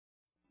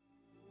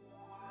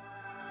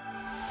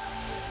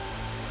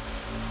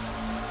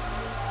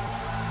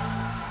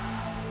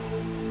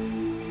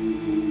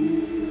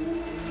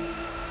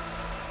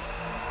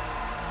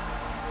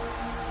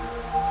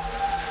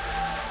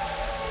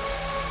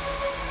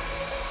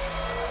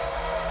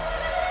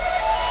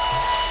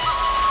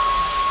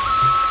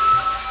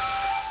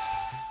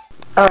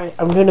Alright,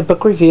 I'm doing a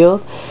book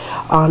review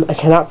on, I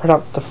cannot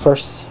pronounce the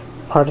first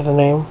part of the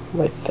name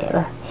right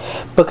there.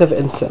 Book of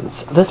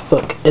Incense. This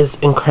book is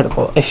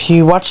incredible. If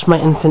you watched my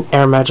Instant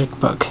Air Magic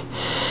book,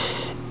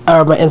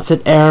 or my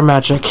Instant Air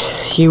Magic,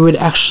 you would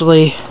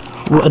actually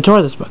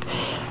adore this book.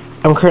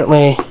 I'm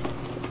currently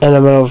in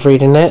the middle of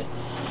reading it.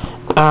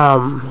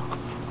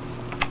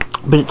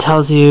 But it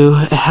tells you,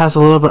 it has a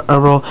little bit of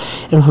herbal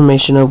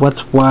information of what's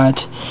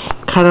what,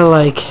 kind of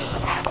like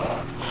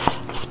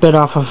spit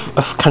off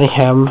of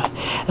Cunningham,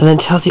 and then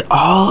it tells you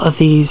all of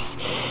these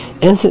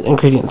instant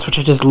ingredients, which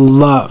I just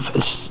love.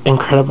 It's just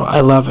incredible.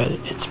 I love it.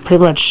 It's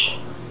pretty much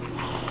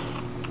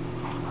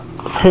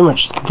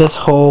this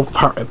whole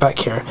part right back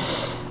here.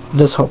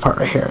 This whole part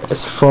right here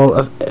is full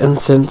of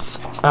incense,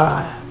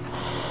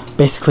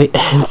 basically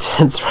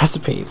incense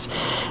recipes.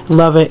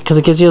 Love it because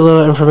it gives you a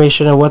little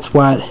information on what's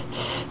what.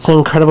 It's an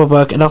incredible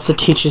book. It also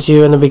teaches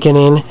you in the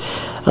beginning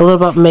a little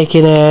about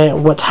making it,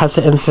 what types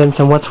of incense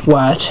and what's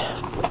what.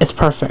 It's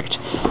perfect.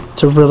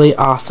 It's a really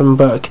awesome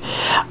book.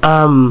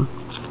 Can't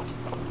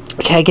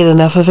get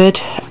enough of it.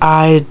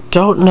 I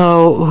don't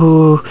know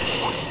who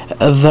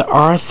the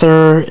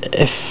author,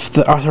 if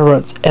the author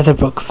wrote other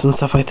books and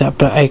stuff like that,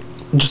 but I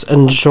just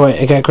enjoy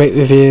it. I got great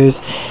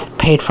reviews,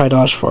 paid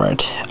 $5 for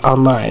it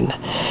online,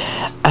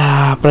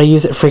 but I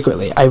use it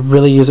frequently. I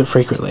really use it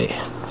frequently.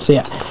 So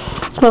yeah,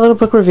 it's my little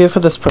book review for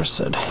this book.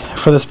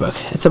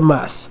 It's a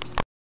must.